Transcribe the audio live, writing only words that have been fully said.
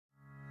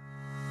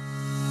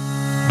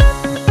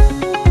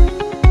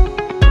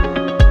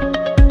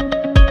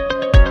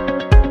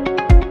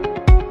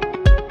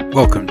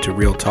to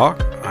Real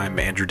Talk. I'm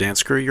Andrew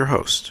Dansker, your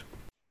host.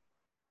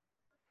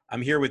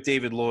 I'm here with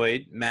David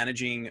Lloyd,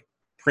 managing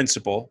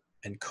principal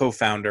and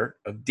co-founder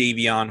of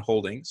Davion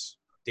Holdings.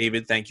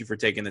 David, thank you for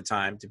taking the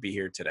time to be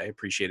here today.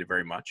 Appreciate it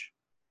very much.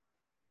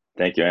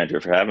 Thank you, Andrew,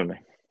 for having me.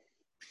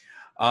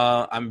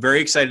 I'm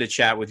very excited to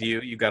chat with you.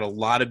 You've got a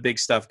lot of big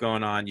stuff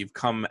going on. You've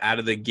come out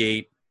of the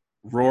gate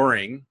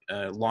roaring,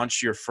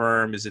 launched your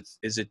firm. Is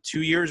it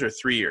 2 years or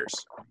 3 years?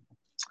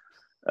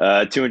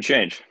 Two and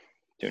change.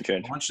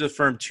 Launched the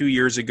firm 2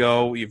 years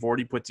ago. You've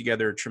already put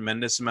together a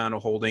tremendous amount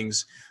of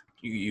holdings.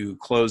 You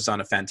closed on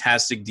a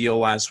fantastic deal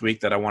last week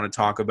that I want to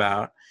talk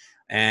about.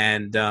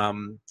 And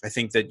I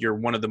think that you're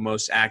one of the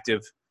most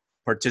active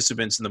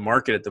participants in the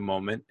market at the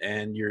moment,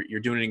 and you're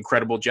doing an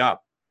incredible job.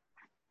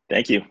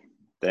 Thank you.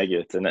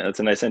 It's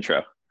a nice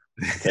intro.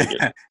 Thank you.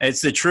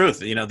 It's the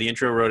truth. You know, the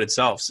intro wrote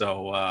itself.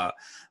 So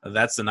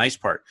that's the nice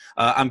part.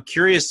 I'm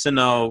curious to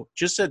know,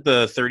 just at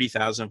the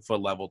 30,000 foot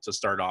level to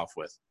start off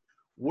with,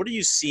 what are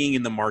you seeing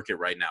in the market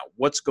right now?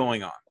 What's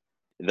going on?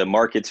 The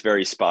market's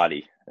very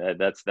spotty.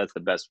 That's the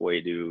best way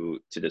to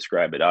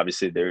describe it.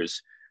 Obviously,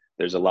 there's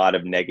a lot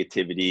of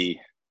negativity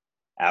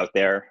out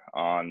there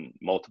on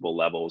multiple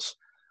levels.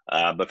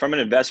 But from an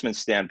investment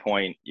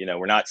standpoint, you know,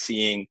 we're not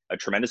seeing a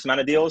tremendous amount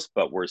of deals,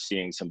 but we're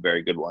seeing some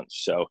very good ones.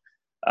 So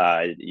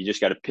you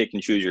just got to pick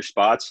and choose your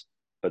spots,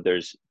 but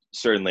there's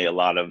certainly a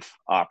lot of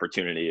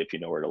opportunity if you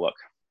know where to look.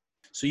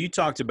 So you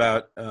talked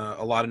about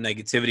a lot of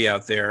negativity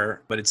out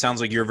there, but it sounds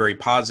like you're very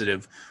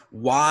positive.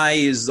 Why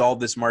is all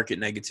this market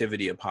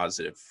negativity a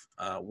positive?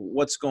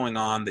 What's going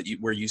on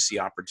where you see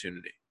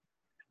opportunity?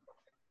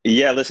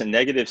 Yeah, listen,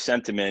 negative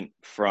sentiment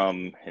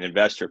from an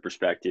investor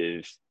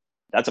perspective,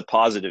 that's a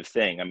positive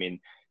thing. I mean,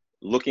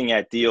 looking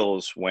at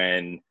deals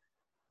when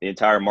the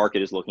entire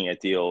market is looking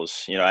at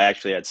deals, you know, I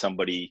actually had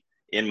somebody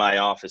in my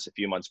office a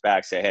few months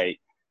back say, hey,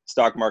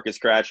 stock market's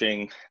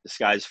crashing, the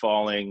sky's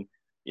falling.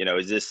 You know,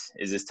 is this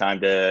time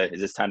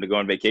to go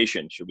on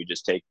vacation? Should we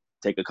just take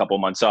a couple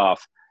months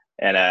off?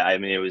 And I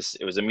mean, it was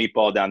a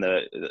meatball down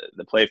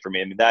the plate for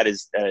me. I mean, that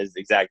is the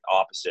exact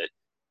opposite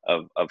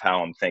of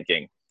how I'm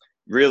thinking.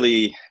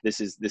 Really, this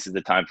is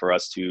the time for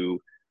us to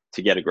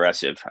get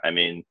aggressive. I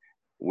mean,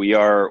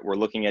 we're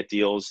looking at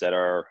deals that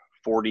are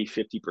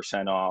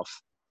 40-50%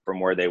 off from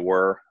where they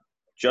were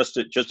just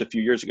a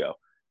few years ago.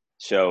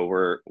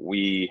 So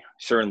we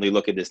certainly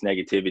look at this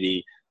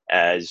negativity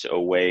as a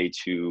way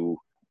to,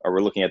 or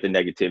we're looking at the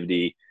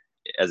negativity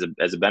as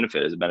a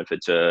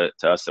benefit to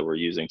us that we're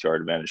using to our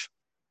advantage.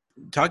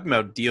 Talking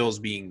about deals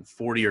being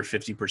 40 or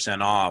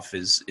 50% off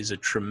is a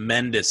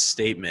tremendous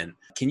statement.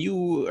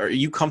 Are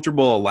you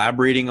comfortable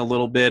elaborating a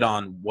little bit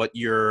on what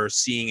you're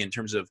seeing in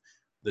terms of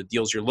the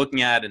deals you're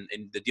looking at and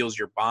the deals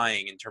you're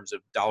buying in terms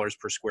of dollars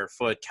per square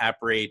foot, cap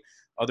rate,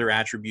 other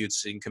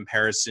attributes in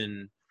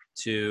comparison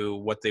to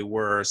what they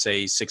were,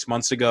 say, 6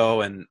 months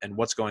ago, and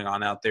what's going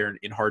on out there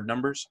in hard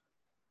numbers?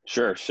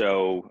 Sure.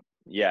 So,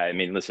 yeah, I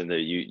mean, listen,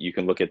 you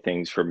can look at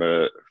things from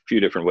a few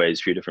different ways,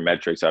 a few different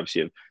metrics.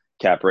 Obviously, you have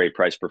cap rate,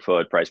 price per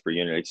foot, price per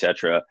unit, et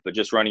cetera. But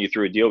just running you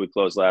through a deal we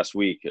closed last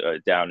week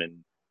down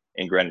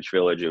in Greenwich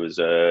Village, it was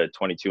a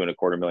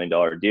 $22.25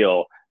 million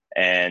deal.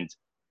 And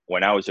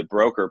when I was a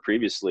broker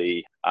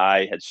previously,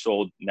 I had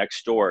sold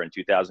next door in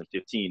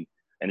 2015,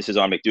 and this is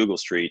on McDougal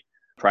Street,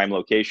 prime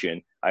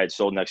location. I had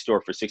sold next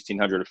door for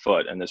 $1,600 a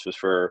foot, and this was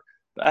for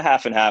a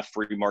half and half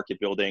free market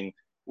building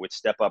with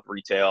step-up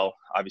retail,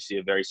 obviously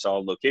a very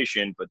solid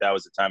location, but that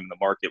was the time in the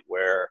market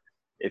where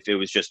if it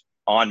was just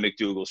on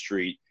McDougal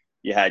Street,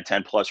 you had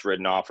 10 plus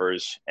written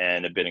offers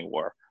and a bidding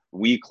war.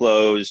 We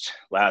closed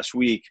last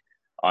week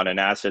on an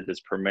asset that's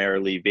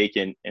primarily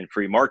vacant and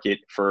free market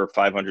for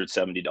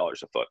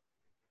 $570 a foot.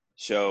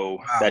 So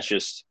wow. That's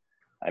just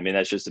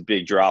a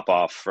big drop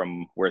off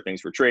from where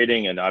things were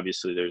trading. And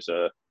obviously there's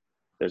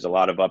a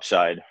lot of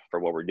upside for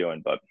what we're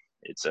doing, but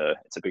it's a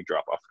big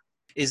drop off.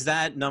 Is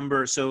that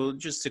number, so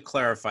just to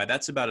clarify,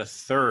 that's about a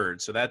third.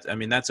 So that's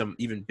an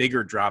even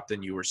bigger drop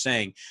than you were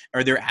saying.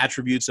 Are there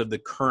attributes of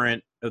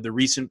the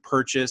recent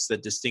purchase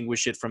that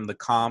distinguish it from the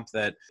comp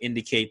that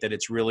indicate that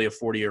it's really a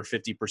 40 or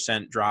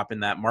 50% drop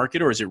in that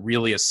market? Or is it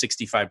really a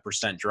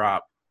 65%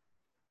 drop?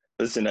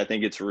 Listen, I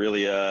think it's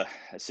really a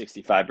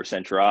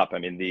 65% drop. I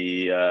mean,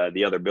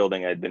 the other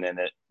building, I'd been in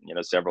it, you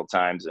know, several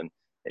times, and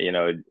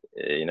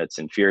it's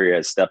inferior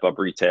as step up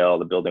retail.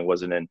 The building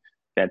wasn't in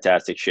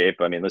fantastic shape.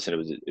 I mean,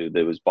 listen,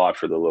 it was bought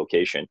for the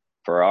location.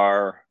 For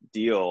our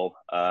deal,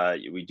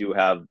 we do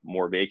have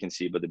more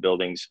vacancy, but the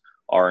buildings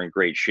are in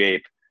great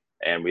shape,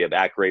 and we have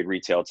at-grade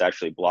retail. It's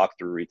actually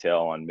block-through retail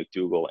on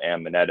McDougal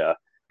and Minetta.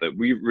 But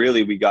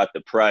we got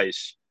the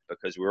price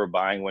because we were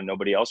buying when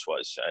nobody else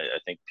was. I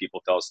think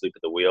people fell asleep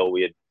at the wheel.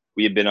 We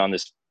had been on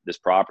this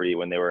property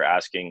when they were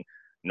asking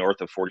north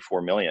of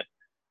 $44 million,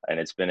 and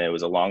it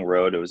was a long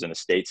road. It was an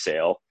estate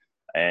sale.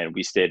 And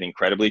we stayed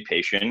incredibly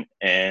patient,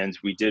 and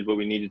we did what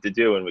we needed to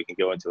do, and we can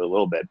go into it a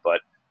little bit. But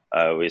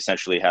we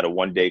essentially had a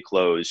one-day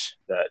close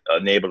that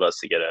enabled us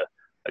to get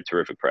a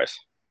terrific price.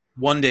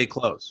 One-day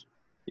close.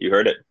 You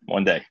heard it.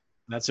 One day.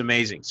 That's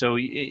amazing. So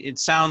it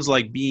sounds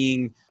like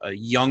being a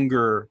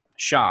younger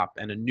shop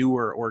and a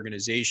newer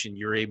organization,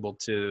 you're able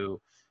to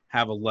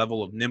have a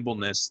level of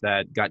nimbleness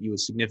that got you a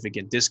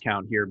significant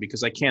discount here,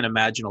 because I can't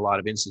imagine a lot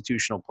of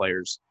institutional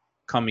players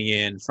coming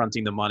in,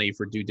 fronting the money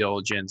for due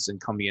diligence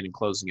and coming in and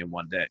closing in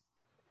one day.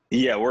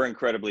 Yeah, we're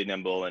incredibly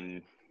nimble,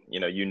 and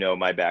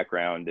my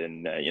background,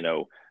 and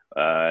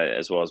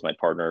as well as my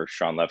partner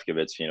Sean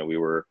Lefkowitz.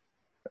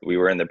 We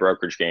were in the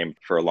brokerage game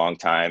for a long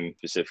time,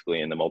 specifically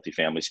in the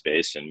multifamily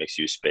space and mixed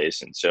use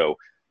space, and so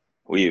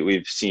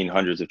we've seen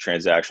hundreds of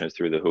transactions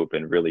through the hoop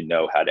and really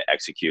know how to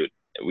execute.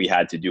 We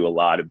had to do a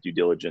lot of due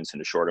diligence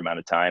in a short amount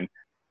of time,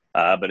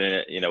 but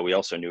we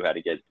also knew how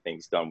to get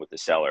things done with the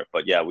seller.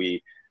 But yeah,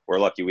 we're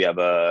lucky. We have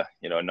a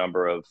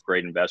number of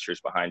great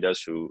investors behind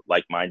us who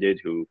like-minded,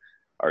 who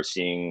are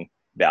seeing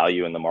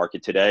value in the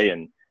market today,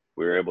 and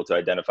we were able to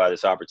identify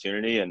this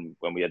opportunity. And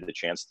when we had the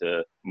chance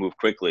to move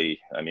quickly,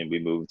 I mean, we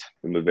moved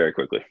very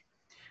quickly.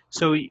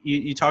 So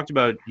you talked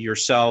about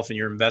yourself and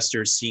your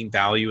investors seeing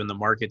value in the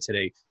market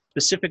today.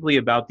 Specifically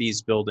about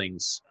these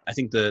buildings, I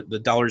think the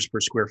dollars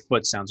per square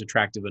foot sounds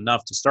attractive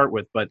enough to start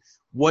with, but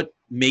what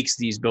makes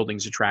these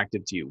buildings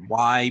attractive to you?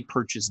 Why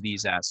purchase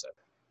these assets?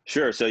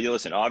 Sure. So you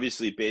listen,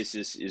 obviously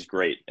basis is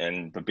great,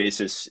 and the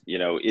basis,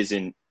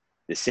 isn't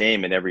the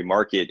same in every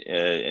market,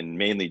 and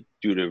mainly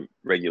due to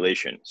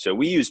regulation. So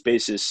we use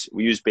basis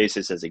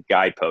as a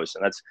guidepost,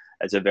 and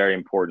that's a very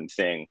important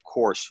thing. Of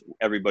course,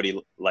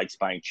 everybody likes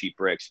buying cheap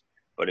bricks,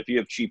 but if you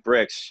have cheap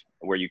bricks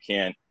where you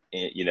can't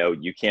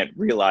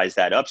realize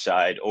that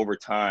upside over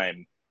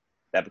time,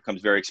 that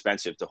becomes very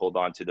expensive to hold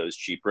on to those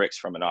cheap bricks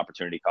from an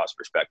opportunity cost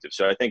perspective.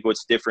 So I think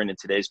what's different in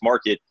today's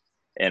market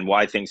and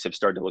why things have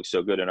started to look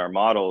so good in our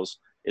models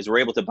is we're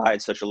able to buy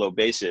at such a low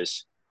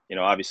basis.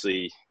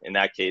 Obviously in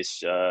that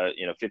case,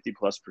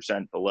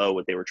 50+% below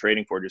what they were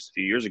trading for just a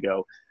few years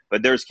ago,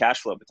 but there's cash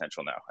flow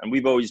potential now. And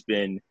we've always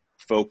been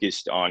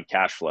focused on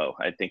cash flow.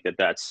 I think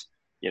that's,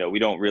 we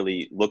don't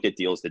really look at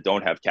deals that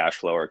don't have cash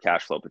flow or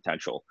cash flow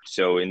potential.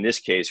 So in this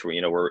case,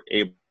 we're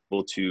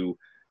able to,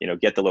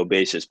 get the low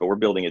basis, but we're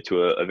building it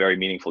to a very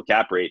meaningful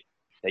cap rate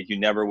that you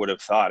never would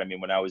have thought. I mean,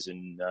 when I was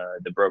in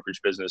the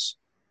brokerage business,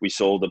 we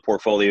sold a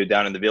portfolio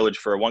down in the Village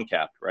for a 1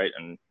 cap, right?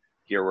 And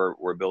here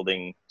we're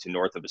building to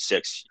north of a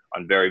 6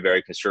 on very,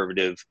 very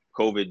conservative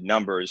COVID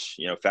numbers,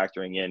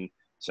 factoring in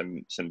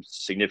some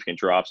significant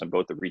drops on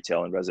both the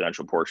retail and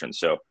residential portions.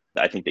 So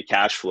I think the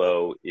cash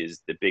flow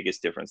is the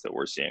biggest difference that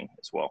we're seeing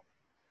as well.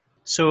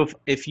 So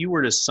if you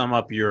were to sum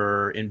up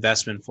your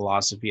investment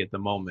philosophy at the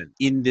moment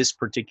in this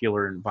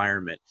particular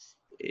environment,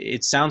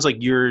 it sounds like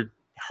you're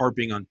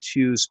harping on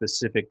 2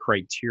 specific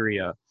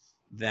criteria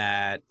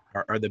that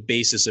are the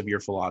basis of your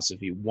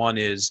philosophy. One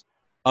is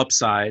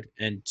upside,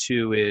 and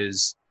 2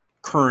 is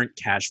current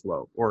cash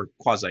flow or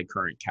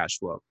quasi-current cash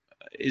flow.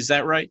 Is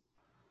that right?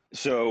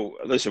 So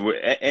listen,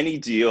 any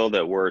deal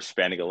that we're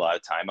spending a lot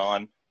of time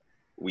on,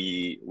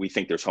 we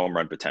think there's home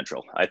run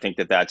potential. I think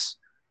that's,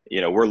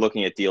 we're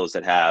looking at deals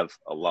that have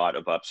a lot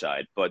of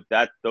upside, but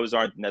those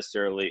aren't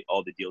necessarily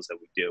all the deals that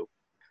we do.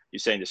 You're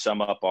saying, to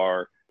sum up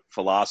our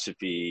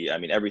philosophy, I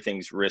mean,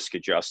 everything's risk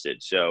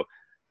adjusted. So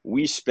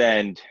we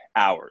spend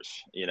hours,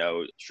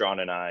 Sean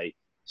and I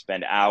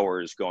spend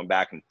hours going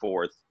back and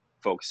forth,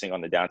 focusing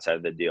on the downside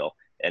of the deal.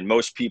 And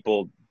most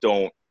people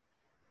don't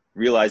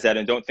realize that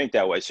and don't think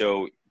that way.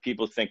 So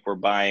people think we're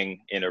buying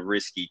in a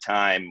risky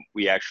time.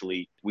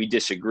 We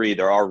disagree.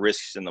 There are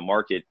risks in the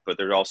market, but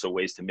there are also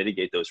ways to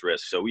mitigate those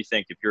risks. So we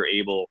think if you're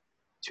able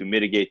to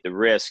mitigate the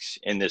risks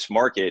in this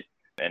market,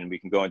 and we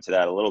can go into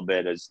that a little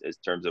bit as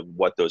terms of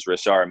what those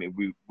risks are. I mean,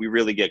 we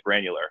really get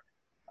granular,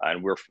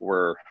 and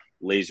we're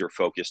laser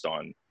focused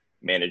on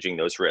managing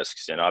those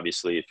risks. And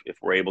obviously, if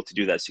we're able to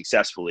do that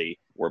successfully,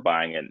 we're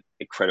buying at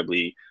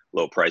incredibly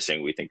low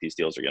pricing. We think these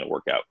deals are going to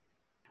work out.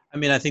 I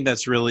mean, I think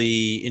that's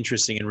really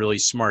interesting and really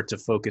smart to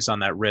focus on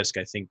that risk.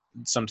 I think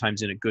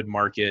sometimes in a good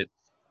market,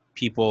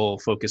 people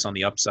focus on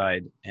the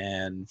upside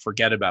and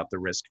forget about the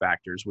risk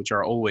factors, which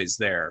are always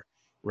there,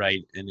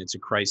 right? And it's a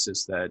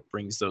crisis that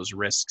brings those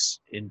risks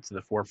into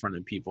the forefront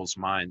in people's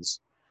minds.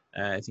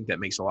 I think that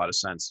makes a lot of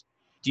sense.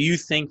 Do you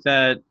think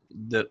that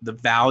the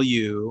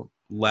value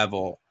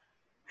level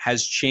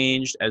has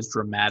changed as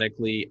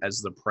dramatically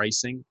as the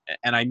pricing?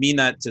 And I mean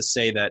that to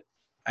say that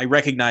I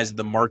recognize that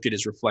the market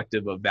is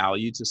reflective of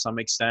value to some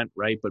extent,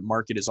 right? But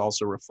market is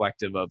also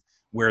reflective of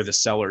where the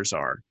sellers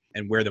are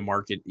and where the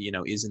market,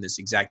 is in this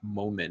exact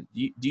moment.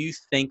 Do you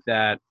think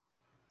that,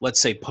 let's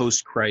say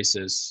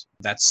post-crisis,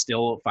 that's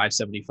still a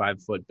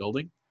 575-foot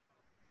building?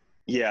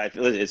 Yeah, I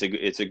feel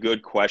it's a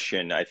good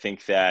question. I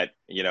think that,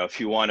 if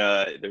you want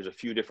to, there's a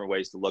few different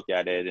ways to look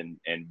at it,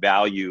 and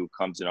value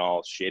comes in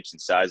all shapes and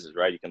sizes,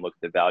 right? You can look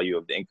at the value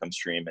of the income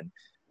stream, and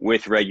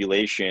with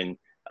regulation,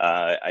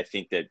 I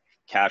think that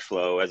cash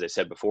flow, as I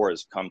said before,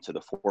 has come to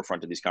the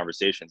forefront of these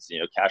conversations.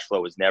 Cash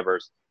flow was never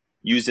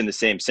used in the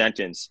same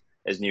sentence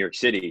as New York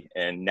City,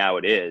 and now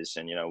it is.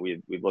 And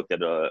we've looked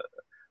at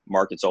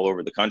markets all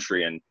over the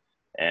country,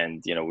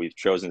 and we've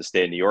chosen to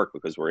stay in New York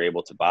because we're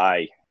able to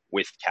buy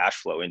with cash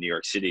flow in New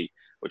York City,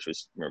 which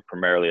was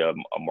primarily a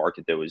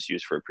market that was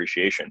used for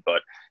appreciation.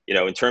 But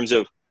in terms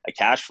of a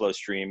cash flow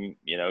stream,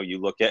 you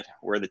look at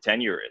where the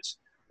 10-year is.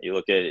 You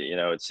look at,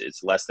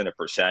 it's less than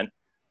 1%,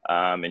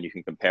 and you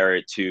can compare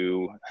it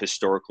to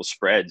historical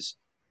spreads,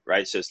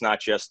 right? So it's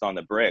not just on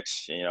the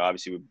bricks.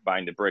 Obviously we're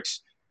buying the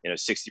bricks,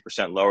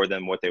 60% lower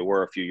than what they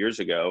were a few years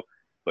ago.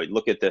 But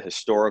look at the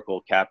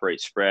historical cap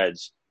rate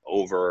spreads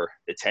over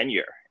the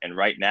 10-year. And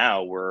right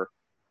now we're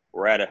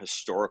at a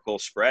historical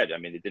spread. I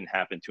mean, it didn't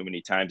happen too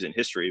many times in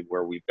history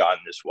where we've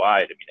gotten this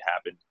wide. I mean, it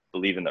happened, I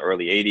believe, in the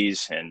early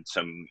 80s, and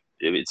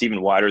it's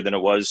even wider than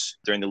it was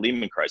during the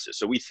Lehman crisis.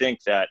 So we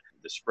think that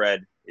the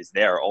spread is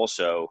there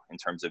also in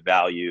terms of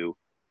value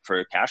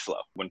for cash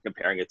flow when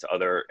comparing it to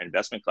other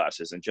investment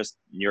classes, and just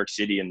New York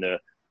City and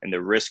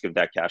the risk of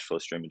that cash flow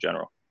stream in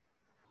general.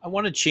 I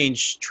want to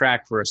change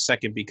track for a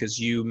second because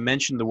you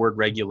mentioned the word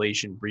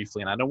regulation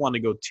briefly, and I don't want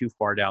to go too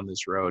far down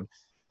this road.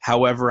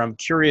 However, I'm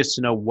curious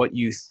to know what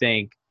you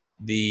think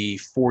the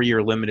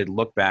 4-year limited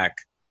look back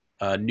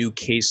new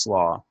case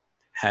law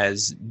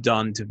has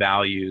done to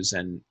values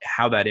and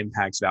how that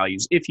impacts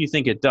values, if you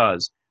think it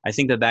does. I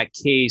think that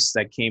case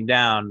that came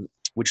down,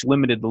 which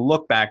limited the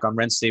look back on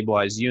rent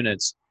stabilized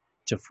units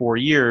to 4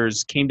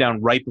 years, came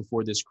down right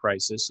before this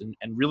crisis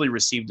and really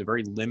received a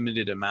very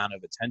limited amount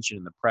of attention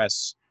in the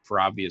press for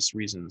obvious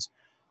reasons.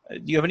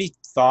 Do you have any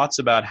thoughts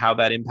about how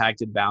that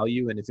impacted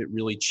value and if it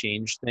really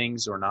changed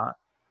things or not?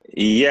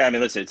 Yeah, I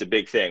mean, listen, it's a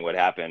big thing what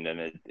happened,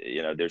 and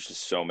there's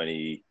just so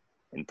many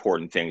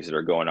important things that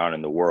are going on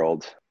in the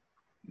world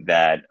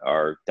that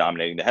are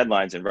dominating the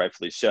headlines, and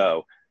rightfully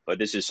so. But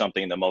this is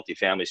something in the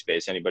multifamily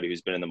space. Anybody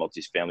who's been in the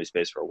multifamily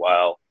space for a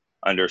while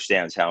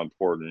understands how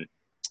important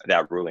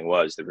that ruling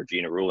was, the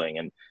Regina ruling,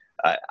 and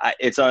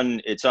it's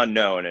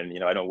unknown,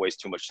 and I don't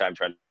waste too much time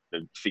trying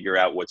to figure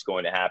out what's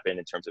going to happen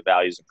in terms of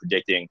values and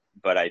predicting.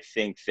 But I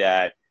think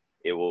that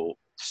it will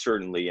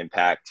certainly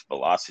impact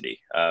velocity.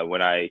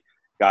 When I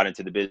got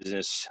into the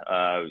business,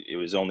 it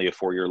was only a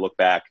 4-year look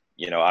back.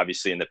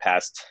 Obviously in the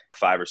past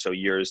 5 or so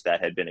years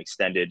that had been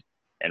extended,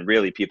 and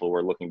really people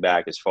were looking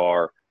back as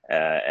far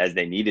as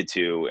they needed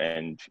to,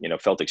 and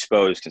felt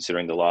exposed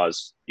considering the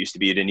laws used to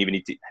be you didn't even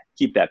need to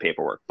keep that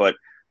paperwork. But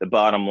the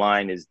bottom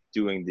line is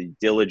doing the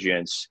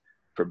diligence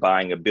for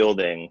buying a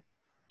building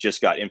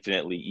just got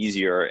infinitely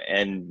easier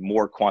and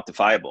more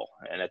quantifiable.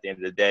 And at the end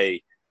of the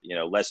day,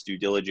 less due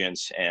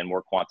diligence and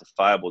more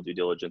quantifiable due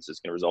diligence is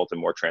going to result in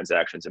more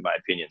transactions, in my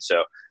opinion.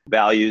 So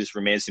values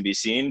remains to be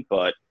seen,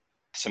 but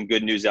some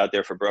good news out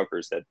there for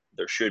brokers that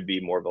there should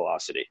be more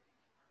velocity.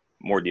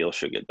 More deals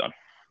should get done.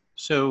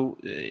 So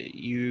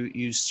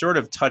you sort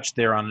of touched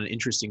there on an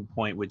interesting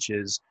point, which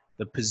is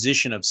the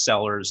position of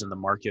sellers in the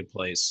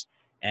marketplace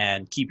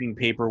and keeping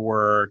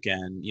paperwork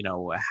and,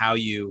 how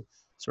you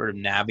sort of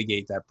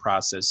navigate that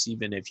process,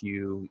 even if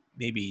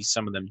maybe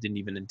some of them didn't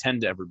even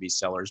intend to ever be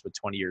sellers, but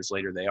 20 years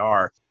later they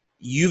are.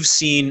 You've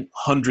seen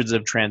hundreds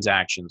of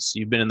transactions.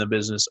 You've been in the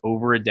business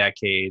over a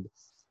decade,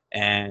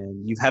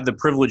 and you've had the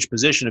privileged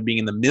position of being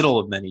in the middle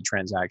of many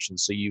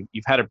transactions. So you've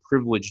had a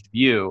privileged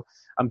view.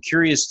 I'm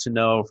curious to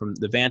know, from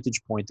the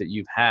vantage point that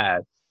you've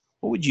had,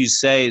 what would you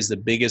say is the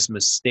biggest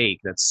mistake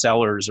that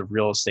sellers of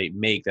real estate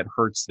make that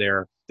hurts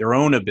their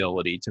own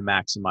ability to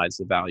maximize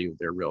the value of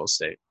their real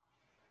estate?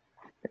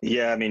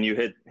 Yeah, I mean, you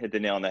hit the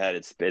nail on the head.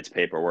 It's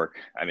paperwork.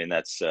 I mean,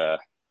 that's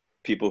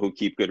people who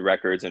keep good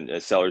records and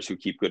sellers who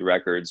keep good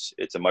records.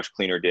 It's a much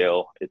cleaner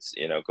deal. It's,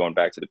 going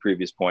back to the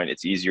previous point,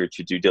 it's easier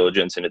to due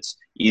diligence, and it's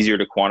easier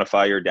to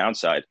quantify your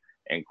downside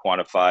and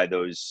quantify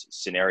those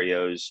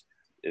scenarios.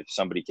 If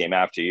somebody came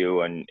after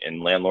you,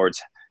 and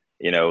landlords,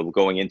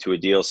 going into a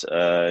deal,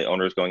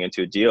 owners going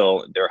into a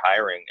deal, they're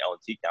hiring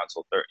L&T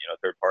counsel,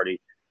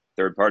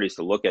 third parties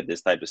to look at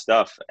this type of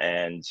stuff,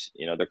 and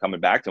they're coming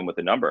back to them with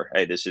a number.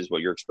 Hey, this is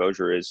what your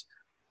exposure is,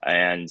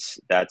 and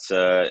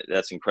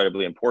that's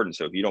incredibly important.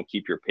 So if you don't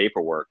keep your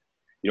paperwork,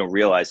 you don't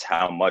realize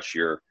how much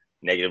you're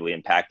negatively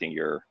impacting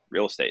your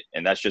real estate.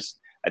 And that's just,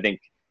 I think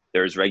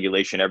there's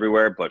regulation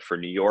everywhere, but for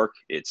New York,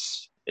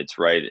 it's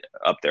right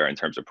up there in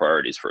terms of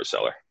priorities for a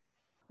seller.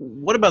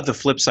 What about the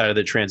flip side of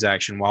the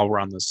transaction while we're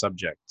on the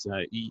subject?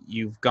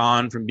 You've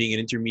gone from being an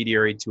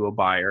intermediary to a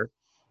buyer,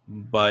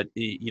 but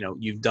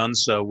you've done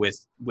so with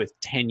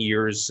 10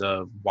 years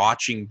of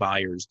watching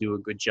buyers do a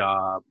good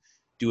job,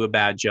 do a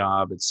bad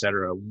job, et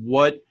cetera.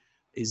 What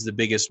is the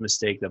biggest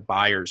mistake that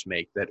buyers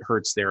make that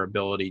hurts their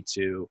ability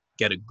to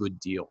get a good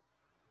deal?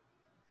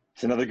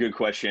 It's another good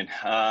question.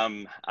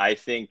 I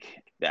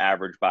think the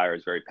average buyer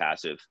is very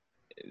passive.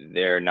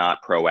 They're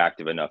not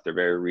proactive enough. They're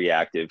very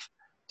reactive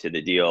to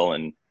the deal.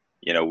 And,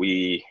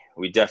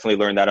 we definitely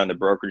learned that on the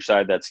brokerage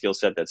side, that skill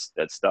set that's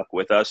stuck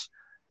with us.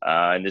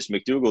 And this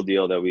McDougall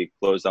deal that we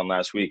closed on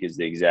last week is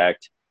the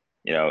exact,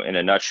 in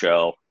a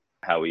nutshell,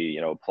 how we,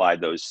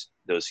 applied those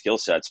skill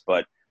sets.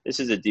 But this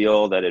is a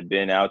deal that had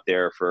been out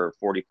there for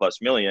 40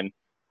 plus million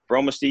for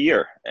almost a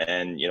year.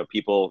 And,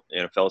 people,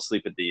 fell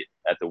asleep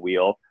at the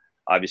wheel.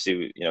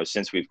 Obviously,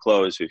 since we've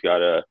closed, we've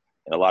got a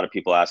lot of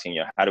people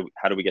asking, how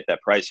do we get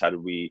that price? How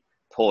did we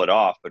pull it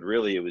off? But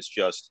really, it was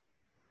just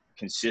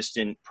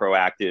consistent,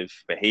 proactive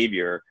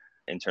behavior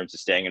in terms of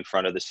staying in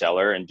front of the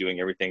seller and doing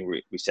everything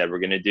we said we're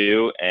going to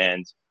do,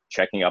 and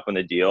checking up on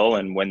the deal.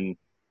 And when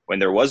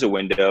there was a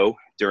window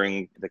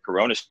during the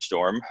Corona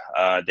storm,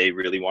 they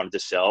really wanted to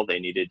sell. They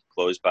needed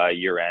close by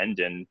year end,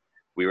 and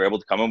we were able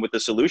to come up with a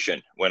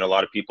solution when a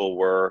lot of people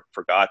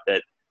forgot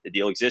that the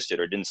deal existed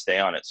or didn't stay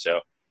on it. So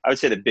I would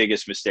say the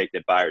biggest mistake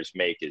that buyers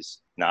make is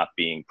not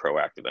being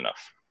proactive enough.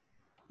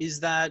 Is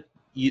that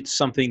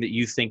something that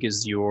you think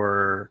is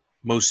your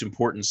most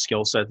important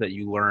skill set that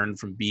you learned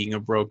from being a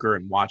broker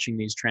and watching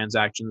these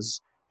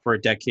transactions for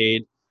a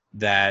decade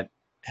that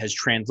has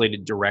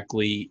translated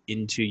directly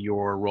into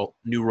your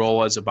new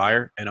role as a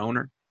buyer and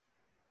owner?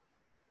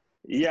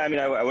 Yeah, I mean,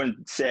 I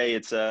wouldn't say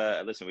it's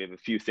listen, we have a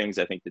few things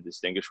I think that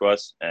distinguish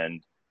us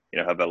and,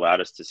 have allowed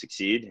us to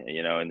succeed,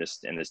 in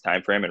this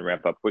time frame and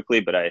ramp up quickly.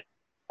 But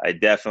I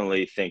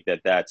definitely think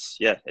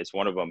it's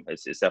one of them.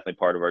 It's definitely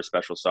part of our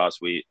special sauce.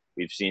 We've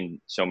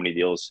seen so many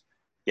deals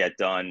get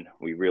done.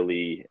 We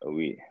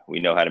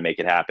know how to make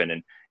it happen,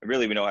 and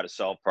really we know how to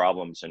solve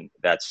problems. And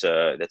that's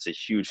a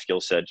huge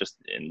skill set just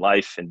in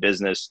life and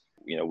business.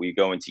 We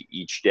go into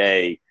each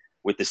day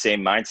with the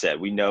same mindset.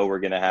 We know we're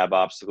going to have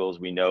obstacles.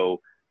 We know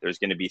there's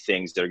going to be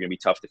things that are going to be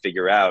tough to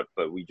figure out,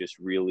 but we just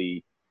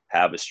really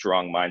have a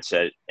strong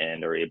mindset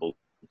and are able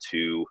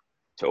to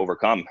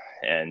overcome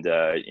and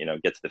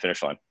get to the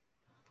finish line.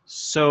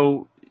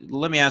 So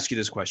let me ask you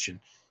this question.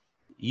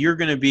 You're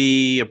going to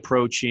be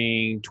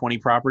approaching 20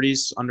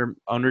 properties under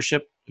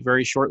ownership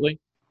very shortly.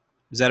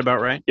 Is that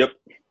about right? Yep.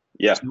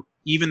 Yeah. So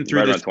even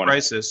through this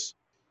crisis,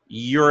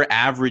 you're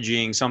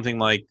averaging something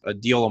like a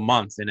deal a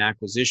month in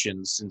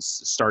acquisitions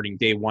since starting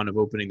day one of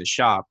opening the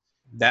shop.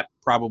 That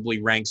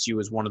probably ranks you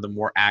as one of the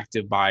more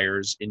active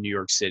buyers in New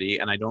York City.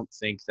 And I don't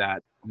think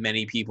that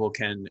many people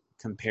can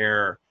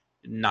compare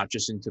not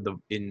just in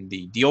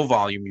the deal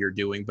volume you're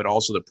doing, but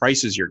also the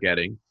prices you're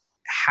getting.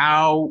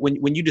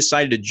 When you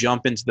decided to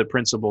jump into the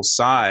principal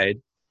side,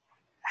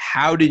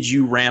 how did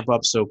you ramp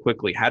up so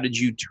quickly? How did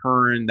you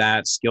turn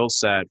that skill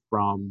set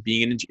from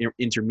being an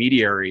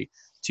intermediary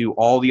to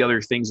all the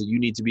other things that you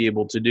need to be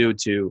able to do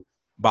to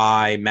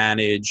buy,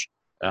 manage,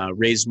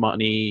 raise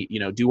money,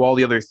 do all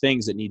the other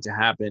things that need to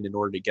happen in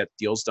order to get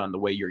deals done the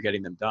way you're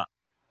getting them done?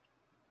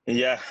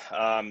 Yeah.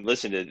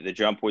 Listen, the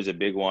jump was a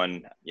big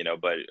one,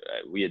 but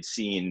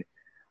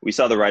we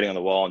saw the writing on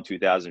the wall in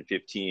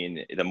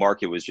 2015. The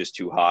market was just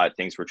too hot.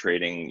 Things were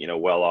trading,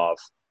 well off,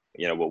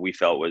 what we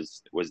felt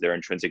was their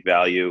intrinsic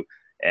value,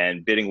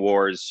 and bidding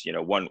wars,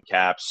 won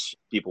caps.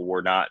 People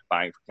were not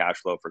buying for cash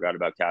flow, forgot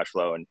about cash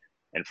flow.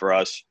 And for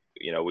us,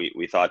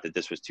 we thought that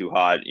this was too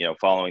hot.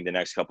 Following the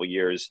next couple of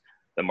years,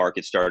 the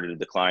market started to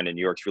decline, and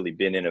New York's really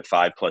been in a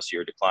 5+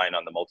 year decline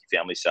on the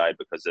multifamily side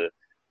because of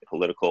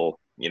political,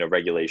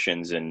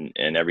 regulations and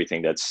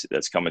everything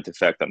that's come into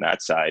effect on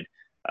that side.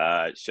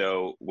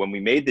 So when we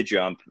made the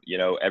jump,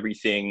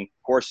 everything,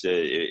 of course,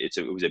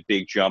 it was a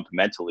big jump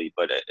mentally,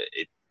 but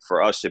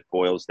for us, it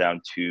boils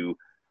down to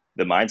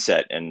the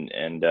mindset.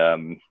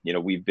 And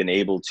we've been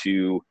able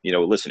to,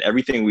 listen,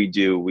 everything we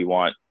do, we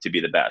want to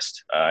be the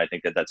best. I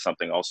think that that's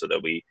something also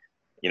that we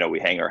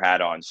hang our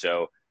hat on.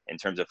 So in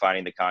terms of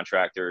finding the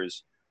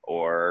contractors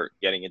or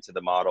getting into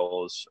the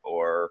models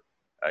or,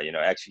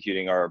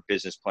 executing our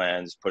business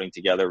plans, putting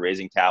together,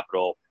 raising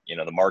capital,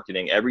 the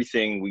marketing,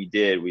 everything we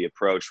did, we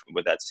approached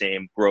with that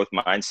same growth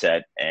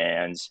mindset.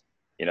 And,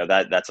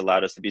 that's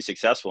allowed us to be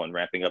successful in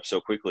ramping up so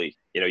quickly.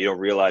 You don't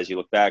realize, you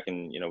look back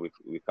and,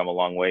 we've come a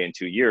long way in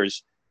 2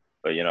 years,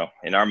 but,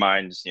 in our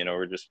minds,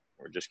 we're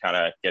just kind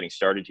of getting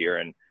started here.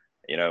 And,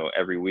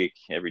 every week,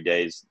 every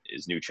day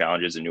is new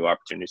challenges and new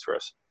opportunities for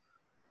us.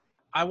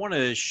 I want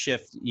to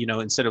shift,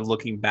 instead of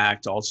looking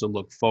back, to also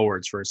look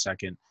forwards for a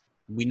second.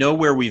 We know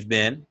where we've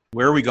been.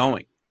 Where are we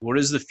going? What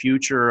does the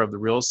future of the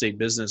real estate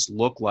business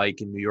look like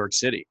in New York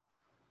City?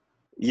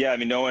 Yeah, I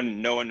mean, no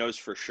one knows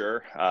for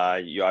sure.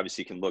 You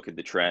obviously can look at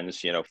the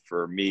trends.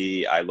 For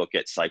me, I look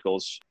at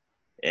cycles,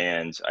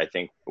 and I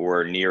think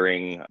we're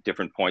nearing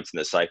different points in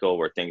the cycle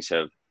where things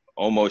have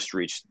almost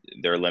reached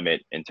their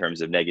limit in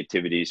terms of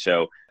negativity.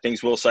 So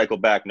things will cycle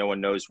back. No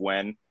one knows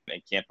when,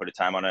 and can't put a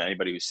time on it.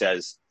 Anybody who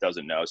says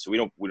doesn't know. So we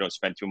don't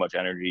spend too much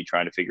energy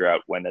trying to figure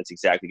out when that's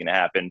exactly going to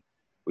happen.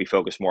 We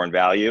focus more on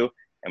value,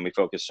 and we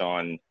focus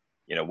on,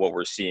 what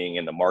we're seeing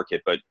in the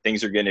market. But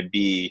things are going to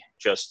be,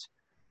 just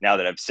now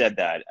that I've said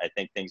that, I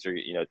think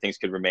things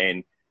could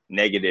remain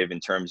negative in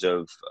terms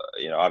of,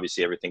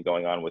 obviously everything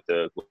going on with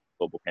the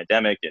global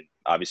pandemic. And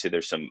obviously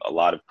there's a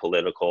lot of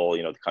political,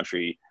 the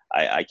country,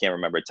 I can't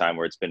remember a time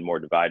where it's been more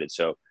divided.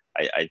 So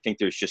I think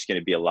there's just going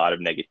to be a lot of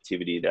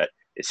negativity that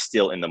is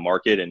still in the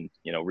market. And,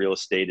 real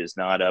estate is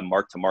not a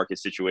mark to market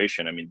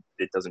situation. I mean,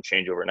 it doesn't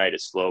change overnight.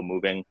 It's slow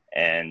moving.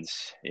 And,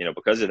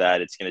 because of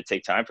that, it's going to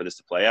take time for this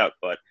to play out.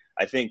 But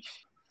I think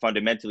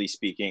fundamentally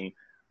speaking,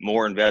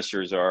 more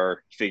investors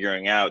are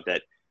figuring out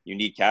that you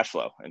need cash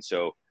flow. And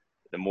so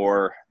the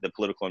more the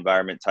political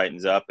environment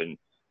tightens up and,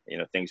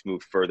 things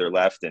move further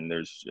left, and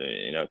there's,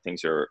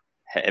 things are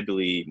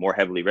more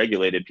heavily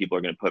regulated, people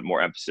are going to put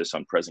more emphasis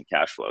on present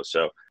cash flow.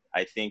 So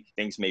I think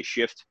things may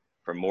shift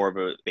from more of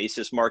a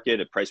basis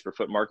market, a price per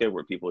foot market,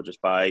 where people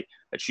just buy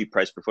a cheap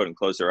price per foot and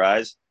close their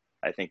eyes.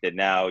 I think that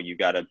now you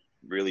got to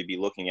really be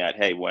looking at,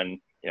 hey,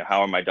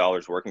 how are my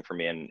dollars working for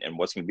me, and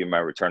what's going to be my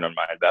return on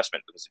my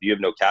investment? Because if you have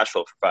no cash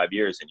flow for 5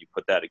 years and you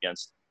put that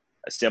against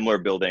a similar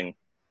building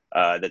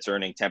that's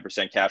earning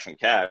 10% cash on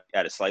cash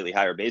at a slightly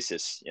higher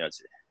basis,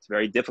 it's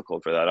very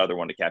difficult for that other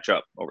one to catch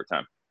up over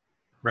time.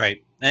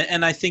 Right.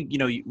 And I think,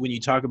 when you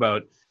talk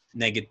about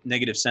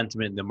negative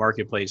sentiment in the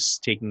marketplace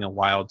taking a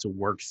while to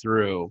work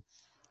through,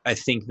 I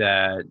think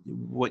that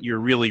what you're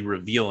really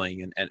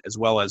revealing, and as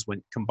well as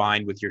when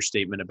combined with your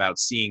statement about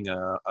seeing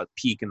a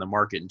peak in the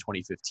market in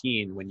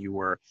 2015 when you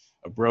were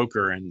a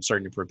broker and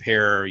starting to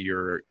prepare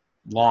your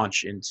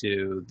launch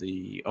into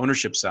the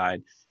ownership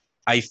side,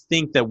 I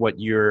think that what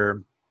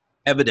you're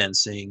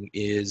evidencing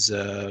is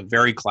a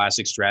very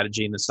classic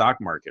strategy in the stock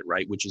market,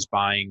 right? Which is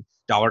buying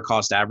dollar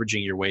cost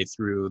averaging your way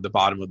through the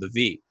bottom of the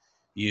V.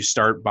 You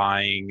start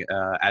buying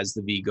as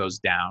the V goes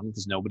down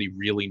because nobody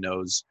really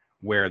knows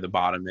where the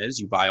bottom is.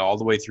 You buy all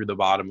the way through the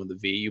bottom of the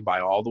V. You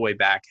buy all the way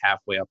back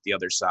halfway up the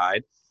other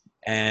side.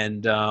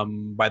 And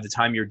by the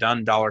time you're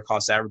done dollar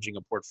cost averaging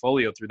a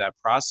portfolio through that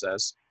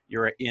process,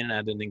 you're in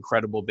at an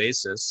incredible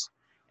basis.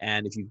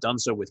 And if you've done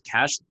so with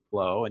cash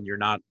flow and you're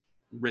not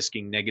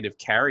risking negative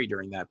carry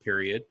during that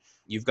period,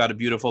 you've got a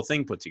beautiful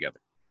thing put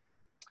together.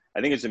 I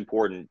think it's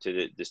important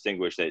to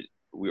distinguish that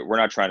we're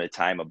not trying to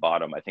time a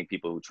bottom. I think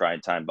people who try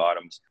and time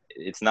bottoms,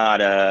 it's not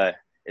a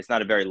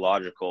very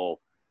logical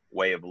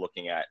way of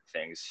looking at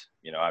things.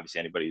 Obviously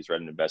anybody who's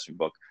read an investment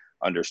book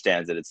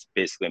understands that it's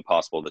basically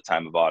impossible to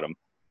time a bottom.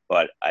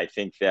 But I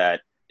think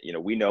that,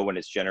 we know when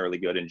it's generally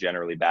good and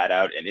generally bad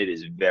out, and it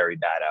is very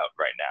bad out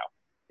right now.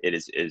 It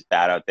is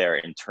bad out there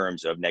in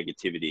terms of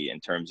negativity, in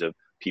terms of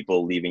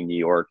people leaving New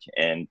York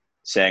and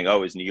saying,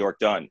 oh, is New York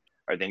done?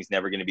 Are things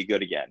never going to be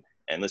good again?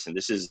 And listen,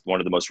 this is one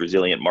of the most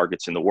resilient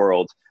markets in the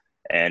world.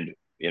 And,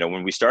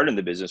 when we started in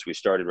the business, we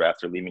started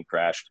after Lehman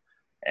crashed,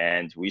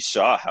 and we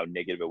saw how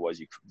negative it was.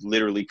 You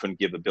literally couldn't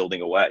give a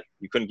building away.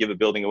 You couldn't give a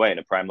building away in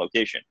a prime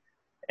location.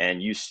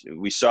 And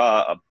we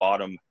saw a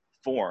bottom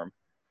form,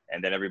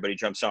 and then everybody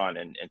jumps on,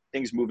 and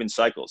things move in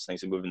cycles.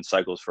 Things have moved in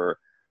cycles for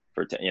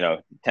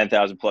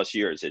 10,000 plus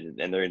years, and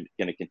they're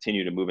going to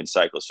continue to move in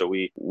cycles. So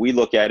we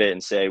look at it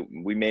and say,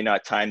 we may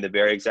not time the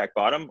very exact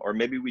bottom, or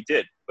maybe we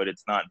did, but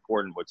it's not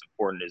important. What's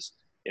important is,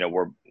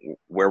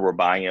 where we're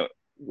buying it,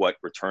 what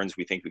returns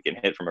we think we can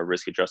hit from a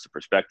risk adjusted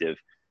perspective,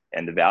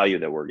 and the value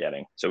that we're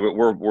getting. So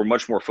we're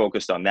much more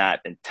focused on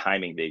that than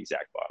timing the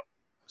exact bottom.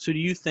 So do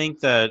you think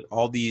that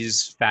all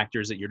these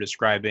factors that you're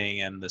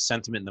describing and the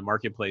sentiment in the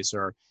marketplace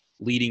are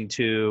leading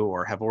to,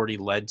 or have already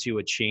led to,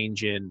 a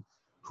change in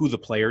who the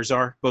players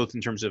are, both in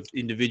terms of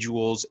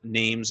individuals,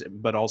 names,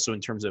 but also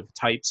in terms of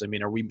types? I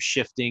mean, are we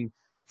shifting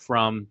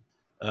from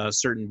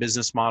certain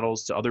business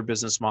models to other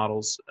business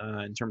models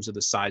in terms of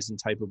the size and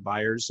type of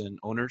buyers and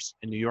owners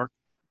in New York?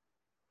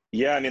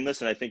 Yeah, I mean,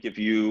 listen, I think if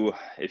you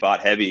bought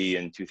heavy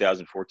in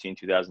 2014,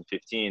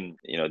 2015,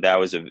 that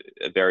was a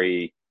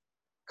very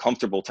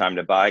comfortable time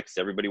to buy because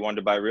everybody wanted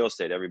to buy real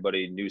estate.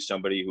 Everybody knew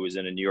somebody who was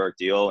in a New York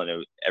deal,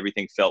 and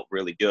everything felt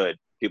really good.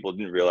 People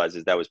didn't realize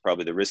that was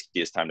probably the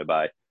riskiest time to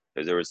buy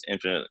because there was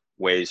infinite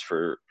ways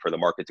for the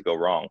market to go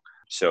wrong.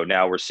 So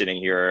now we're sitting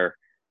here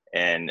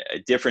in a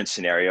different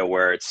scenario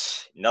where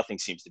nothing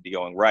seems to be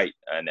going right,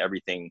 and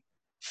everything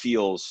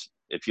feels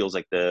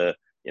like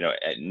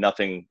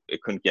nothing,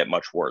 it couldn't get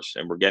much worse.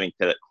 And we're getting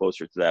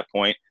closer to that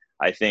point.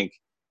 I think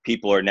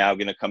people are now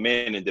going to come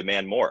in and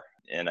demand more.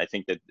 And I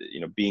think that,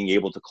 being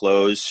able to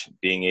close,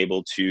 being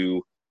able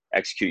to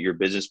execute your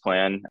business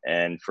plan,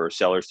 and for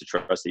sellers to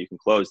trust that you can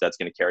close, that's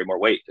going to carry more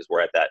weight because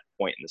we're at that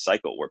point in the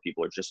cycle where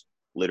people are just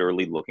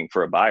literally looking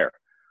for a buyer.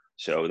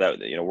 So that,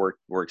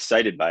 we're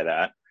excited by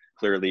that.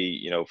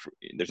 Clearly,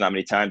 there's not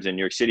many times in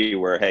New York City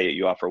where, hey,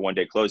 you offer a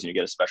 1-day close and you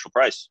get a special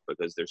price,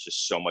 because there's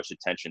just so much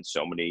attention,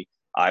 so many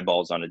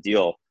eyeballs on a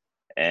deal,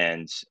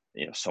 and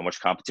so much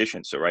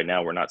competition. So right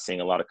now we're not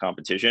seeing a lot of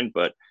competition,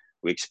 but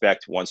we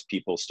expect once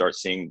people start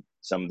seeing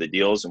some of the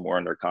deals, and we're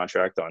under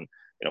contract on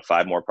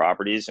 5 more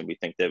properties, and we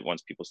think that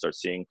once people start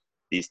seeing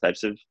these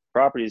types of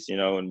properties,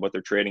 and what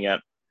they're trading at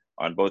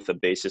on both the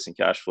basis and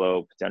cash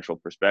flow potential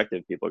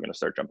perspective, people are going to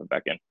start jumping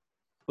back in.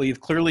 Well,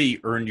 you've clearly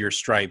earned your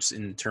stripes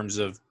in terms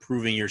of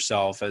proving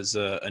yourself as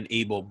an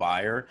able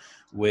buyer,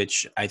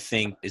 which I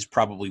think is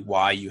probably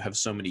why you have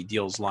so many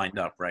deals lined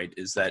up, right?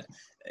 Is that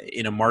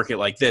in a market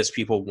like this,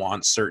 people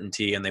want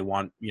certainty and they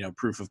want,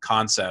 proof of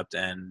concept,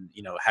 and,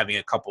 having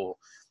a couple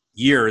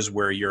years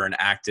where you're an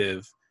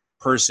active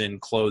person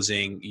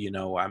closing,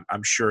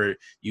 I'm sure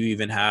you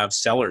even have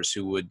sellers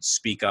who would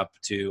speak up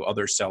to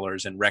other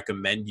sellers and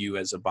recommend you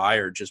as a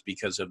buyer just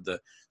because of the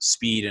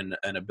speed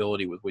and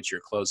ability with which you're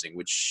closing,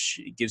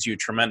 which gives you a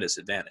tremendous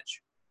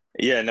advantage.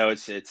 Yeah, no,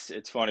 it's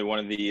funny. One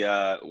of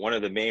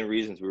the main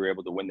reasons we were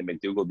able to win the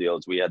McDougall deal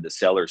is we had the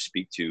sellers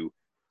speak to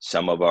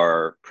some of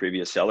our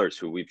previous sellers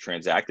who we've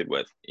transacted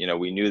with.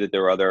 We knew that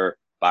there were other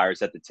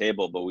buyers at the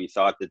table, but we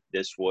thought that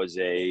this was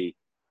a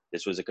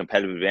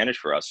competitive advantage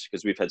for us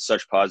because we've had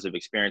such positive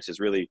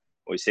experiences. Really,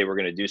 when we say we're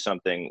going to do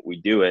something,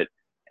 we do it,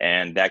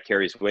 and that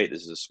carries weight.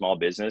 This is a small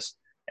business,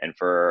 and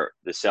for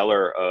the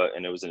seller,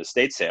 and it was an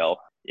estate sale,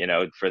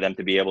 for them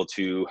to be able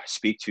to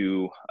speak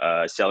to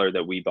a seller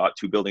that we bought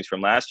 2 buildings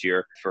from last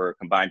year for a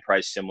combined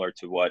price similar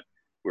to what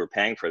we were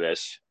paying for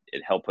this,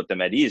 it helped put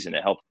them at ease and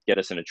it helped get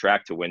us in a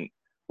track to win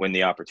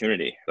the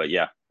opportunity. But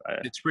yeah,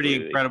 it's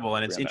pretty incredible.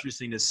 And it's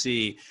interesting to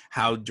see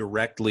how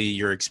directly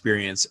your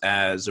experience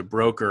as a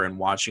broker and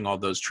watching all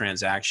those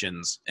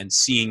transactions and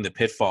seeing the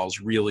pitfalls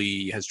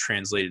really has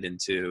translated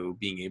into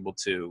being able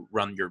to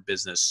run your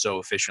business so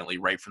efficiently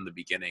right from the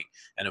beginning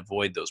and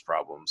avoid those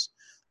problems.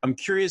 I'm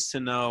curious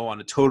to know,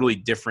 on a totally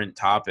different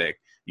topic,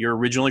 you're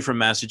originally from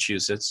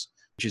Massachusetts,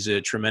 which is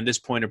a tremendous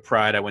point of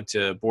pride. I went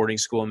to boarding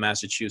school in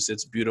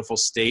Massachusetts, beautiful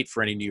state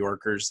for any New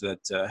Yorkers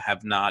that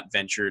have not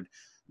ventured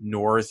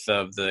north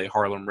of the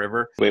Harlem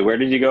River. Wait, where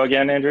did you go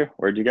again, Andrew?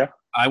 Where did you go?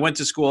 I went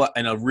to school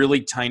in a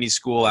really tiny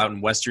school out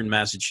in western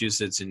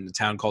Massachusetts in a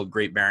town called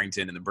Great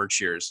Barrington in the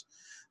Berkshires.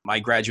 My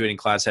graduating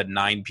class had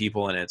 9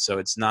 people in it, so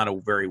it's not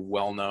a very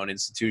well-known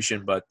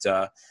institution, but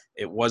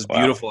it was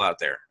beautiful out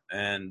there.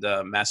 And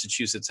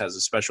Massachusetts has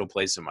a special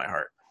place in my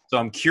heart. So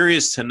I'm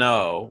curious to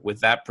know, with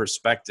that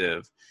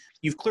perspective,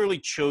 you've clearly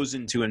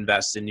chosen to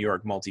invest in New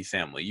York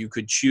multifamily. You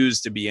could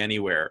choose to be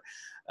anywhere.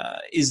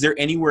 Is there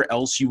anywhere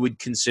else you would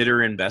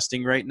consider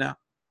investing right now?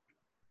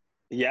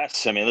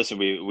 Yes. I mean, listen,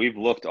 we've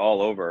looked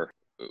all over.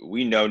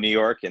 We know New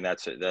York, and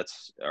that's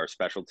our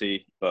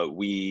specialty, but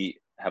we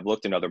have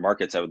looked in other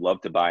markets. I would love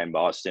to buy in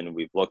Boston.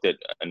 We've looked at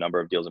a number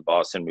of deals in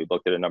Boston. We've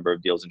looked at a number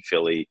of deals in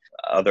Philly,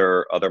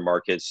 other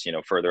markets,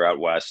 further out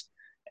west.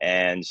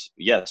 And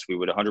yes, we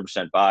would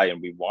 100% buy,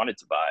 and we wanted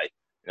to buy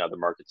in other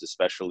markets,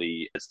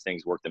 especially as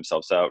things work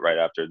themselves out right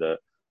after the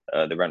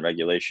rent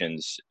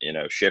regulations,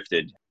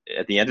 shifted.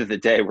 At the end of the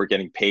day, we're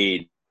getting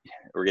paid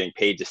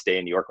to stay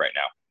in New York right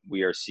now.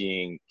 We are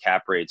seeing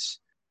cap rates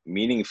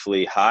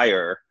meaningfully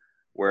higher,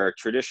 where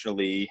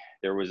traditionally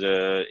there was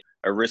a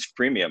risk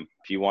premium.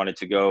 If you wanted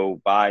to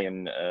go buy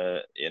in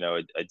a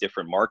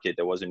different market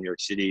that wasn't New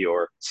York City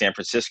or San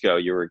Francisco,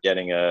 you were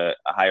getting a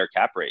higher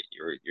cap rate.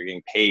 You're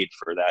getting paid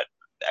for that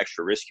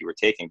extra risk you were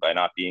taking by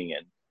not being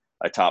in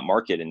a top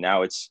market. And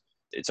now it's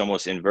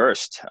almost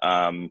inversed.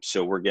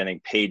 So we're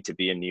getting paid to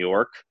be in New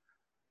York.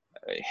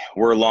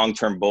 We're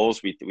long-term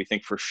bulls. We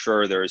think for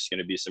sure there's going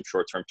to be some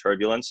short-term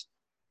turbulence,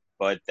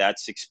 but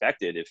that's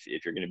expected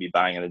if you're going to be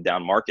buying in a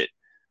down market.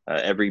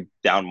 Every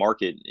down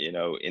market,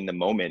 in the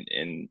moment,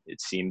 and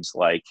it seems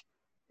like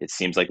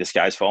the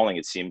sky's falling.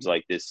 It seems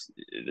like the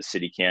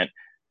city can't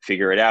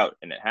figure it out,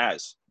 and it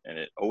has, and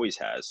it always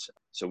has.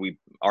 So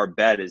our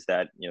bet is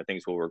that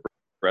things will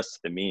regress to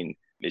the mean.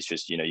 It's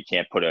just you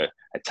can't put a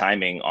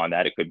timing on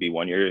that. It could be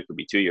 1 year, it could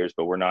be 2 years,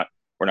 but we're not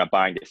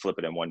buying to flip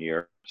it in 1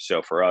 year.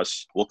 So for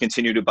us, we'll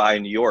continue to buy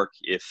in New York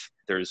if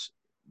there's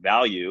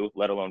value,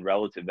 let alone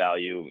relative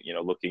value,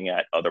 looking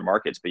at other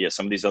markets. But yeah,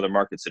 some of these other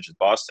markets, such as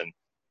Boston,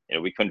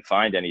 we couldn't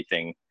find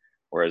anything,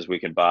 whereas we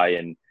can buy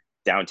in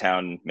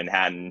downtown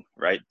Manhattan,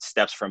 right?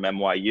 Steps from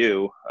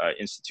NYU,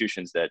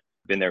 institutions that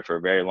have been there for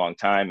a very long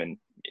time. And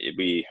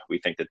we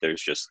think that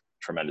there's just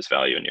tremendous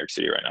value in New York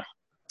City right now.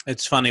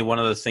 It's funny. One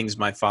of the things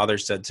my father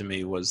said to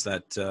me was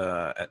that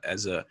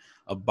as a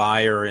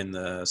buyer in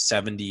the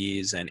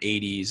 70s and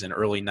 80s and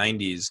early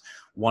 90s,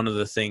 one of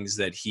the things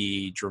that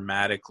he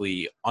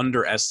dramatically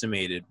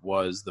underestimated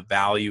was the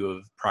value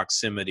of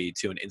proximity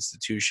to an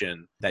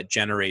institution that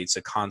generates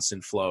a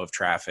constant flow of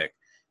traffic,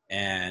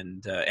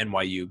 and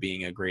NYU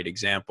being a great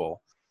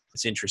example.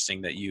 It's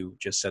interesting that you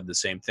just said the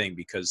same thing,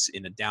 because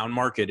in a down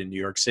market in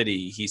New York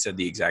City, he said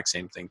the exact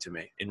same thing to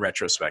me, in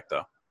retrospect,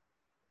 though.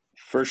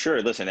 For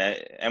sure. Listen,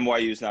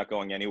 NYU is not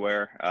going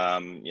anywhere.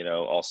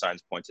 All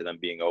signs point to them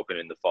being open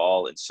in the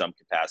fall in some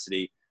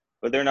capacity,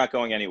 but they're not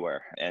going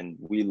anywhere. And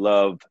we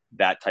love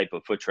that type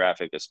of foot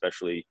traffic,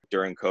 especially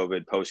during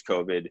COVID,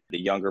 post-COVID. The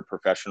younger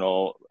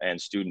professional and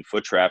student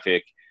foot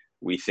traffic,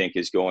 we think,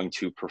 is going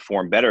to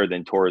perform better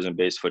than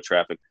tourism-based foot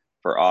traffic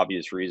for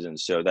obvious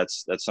reasons. So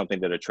that's something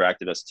that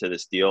attracted us to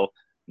this deal,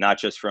 not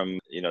just from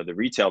the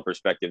retail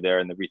perspective there,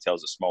 and the retail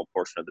is a small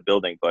portion of the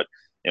building, but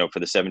for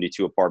the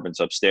 72 apartments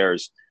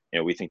upstairs,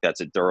 we think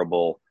that's a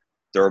durable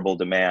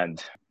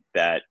demand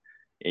that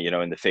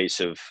in the face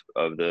of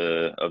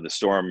the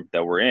storm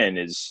that we're in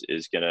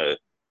is going to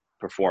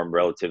perform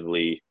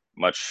relatively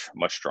much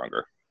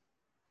stronger.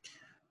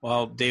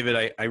 Well,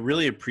 David, I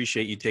really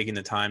appreciate you taking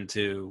the time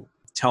to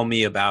tell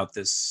me about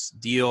this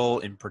deal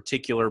in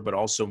particular, but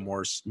also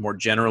more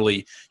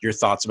generally your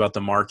thoughts about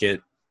the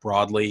market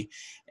broadly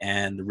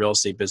and the real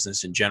estate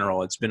business in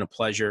general. It's been a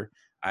pleasure.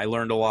 I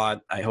learned a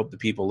lot. I hope the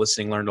people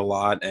listening learned a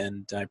lot,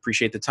 and I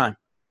appreciate the time.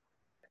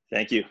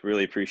 Thank you.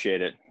 Really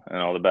appreciate it, and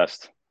all the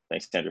best.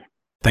 Thanks, Andrew.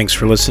 Thanks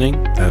for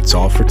listening. That's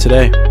all for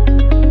today.